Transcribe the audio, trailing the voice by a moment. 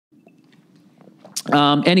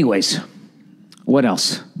Anyways, what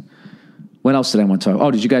else? What else did I want to talk about?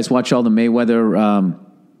 Oh, did you guys watch all the Mayweather,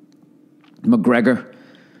 McGregor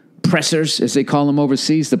pressers, as they call them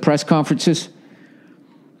overseas, the press conferences?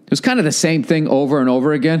 It was kind of the same thing over and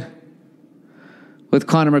over again. With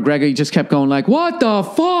Conor McGregor, he just kept going like, what the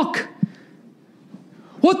fuck?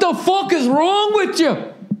 What the fuck is wrong with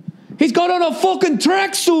you? He's got on a fucking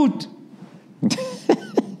tracksuit.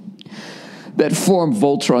 That Forum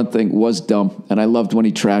Voltron thing was dumb, and I loved when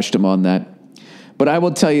he trashed him on that. But I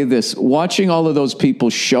will tell you this, watching all of those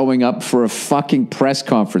people showing up for a fucking press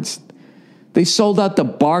conference, they sold out the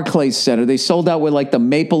Barclays Center. They sold out where like the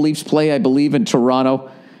Maple Leafs play, I believe, in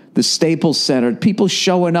Toronto, the Staples Center. People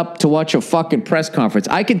showing up to watch a fucking press conference.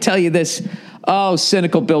 I can tell you this. Oh,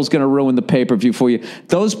 Cynical Bill's going to ruin the pay-per-view for you.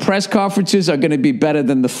 Those press conferences are going to be better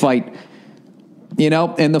than the fight. You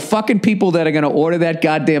know, and the fucking people that are going to order that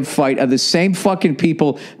goddamn fight are the same fucking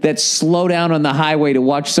people that slow down on the highway to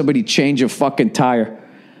watch somebody change a fucking tire.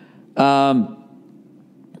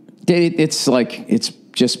 It's like, it's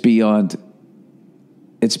just beyond,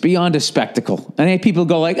 it's beyond a spectacle. And people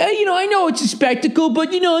go like, hey, you know, I know it's a spectacle,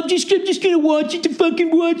 but, you know, I'm just going to watch it to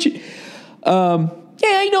fucking watch it.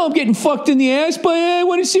 Yeah, I know I'm getting fucked in the ass, but I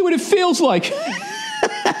want to see what it feels like.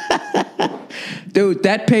 Dude,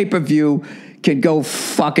 that pay-per-view can go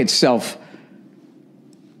fuck itself.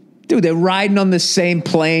 Dude, they're riding on the same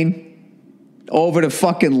plane over to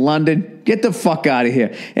fucking London. Get the fuck out of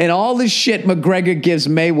here. And all this shit McGregor gives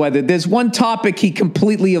Mayweather, there's one topic he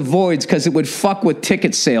completely avoids because it would fuck with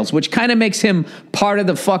ticket sales, which kind of makes him part of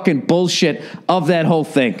the fucking bullshit of that whole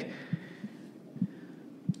thing.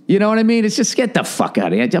 You know what I mean? It's just get the fuck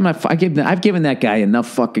out of here. I've given that guy enough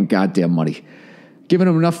fucking goddamn money. Given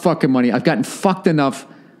him enough fucking money. I've gotten fucked enough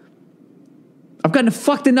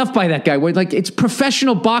by that guy. Where like, it's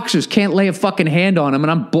professional boxers can't lay a fucking hand on him,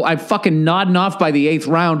 and I'm fucking nodding off by the 8th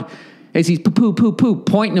round as he's poo,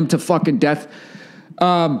 pointing him to fucking death.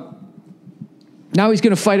 Now he's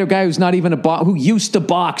going to fight a guy who's not even who used to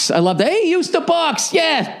box. I love that. Hey, he used to box.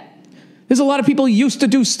 Yeah. There's a lot of people who used to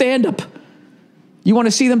do stand-up. You want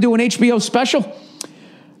to see them do an HBO special?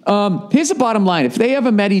 Here's the bottom line. If they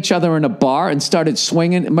ever met each other in a bar and started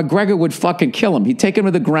swinging, McGregor would fucking kill him. He'd take him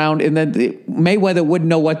to the ground, and then Mayweather wouldn't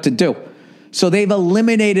know what to do. So they've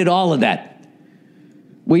eliminated all of that.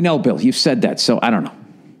 We know, Bill. You've said that, so I don't know.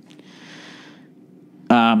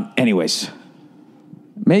 Anyways,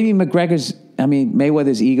 maybe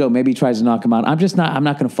Mayweather's ego, maybe he tries to knock him out. I'm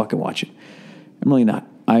not going to fucking watch it. I'm really not.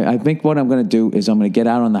 I think what I'm going to do is I'm going to get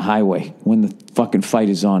out on the highway when the fucking fight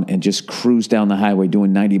is on and just cruise down the highway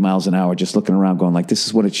doing 90 miles an hour, just looking around going like, this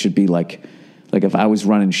is what it should be like. Like if I was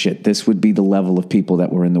running shit, this would be the level of people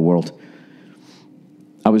that were in the world.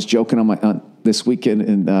 I was joking on this weekend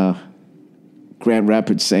in Grand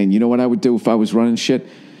Rapids saying, you know what I would do if I was running shit?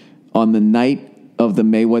 On the night of the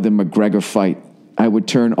Mayweather-McGregor fight, I would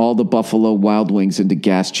turn all the Buffalo Wild Wings into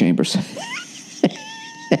gas chambers.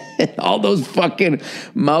 All those fucking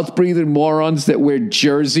mouth-breathing morons that wear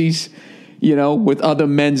jerseys, you know, with other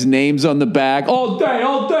men's names on the back. All day,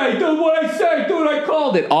 do what I say, do what I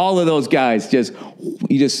called it. All of those guys just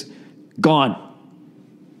gone.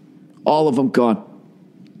 All of them gone.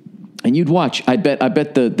 And you'd watch. I bet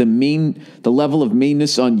the level of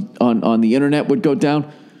meanness on the internet would go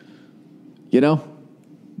down. You know?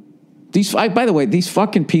 By the way, these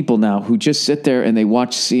fucking people now who just sit there and they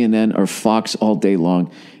watch CNN or Fox all day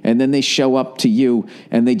long, and then they show up to you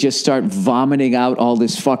and they just start vomiting out all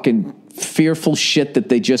this fucking fearful shit that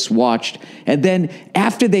they just watched. And then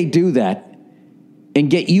after they do that and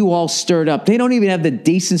get you all stirred up, they don't even have the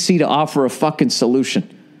decency to offer a fucking solution.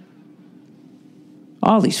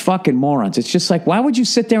 All these fucking morons. It's just like, why would you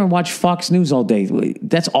sit there and watch Fox News all day?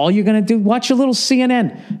 That's all you're going to do? Watch a little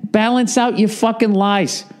CNN. Balance out your fucking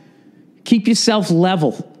lies. Keep yourself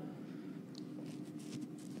level.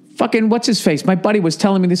 Fucking, what's his face? My buddy was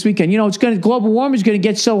telling me this weekend, you know, global warming is going to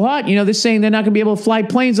get so hot. You know, they're saying they're not going to be able to fly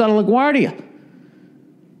planes out of LaGuardia.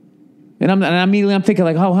 And immediately I'm thinking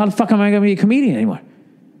like, oh, how the fuck am I going to be a comedian anymore?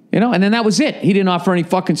 You know, and then that was it. He didn't offer any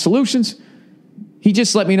fucking solutions. He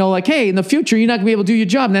just let me know like, hey, in the future, you're not going to be able to do your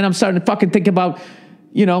job. And then I'm starting to fucking think about,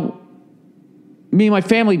 you know, me and my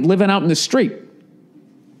family living out in the street.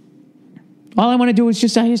 All I want to do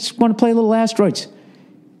is I just want to play little asteroids.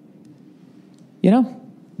 You know?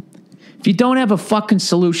 If you don't have a fucking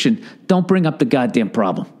solution, don't bring up the goddamn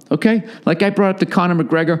problem. Okay? Like I brought up the Conor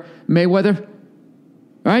McGregor, Mayweather.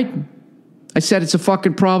 Right? I said it's a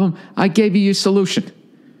fucking problem. I gave you your solution.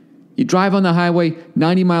 You drive on the highway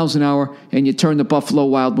 90 miles an hour and you turn the Buffalo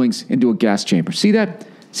Wild Wings into a gas chamber. See that?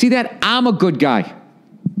 See that? I'm a good guy.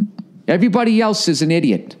 Everybody else is an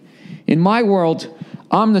idiot. In my world,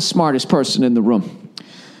 I'm the smartest person in the room.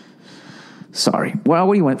 Sorry. Well,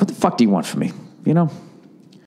 what do you want? What the fuck do you want from me? You know?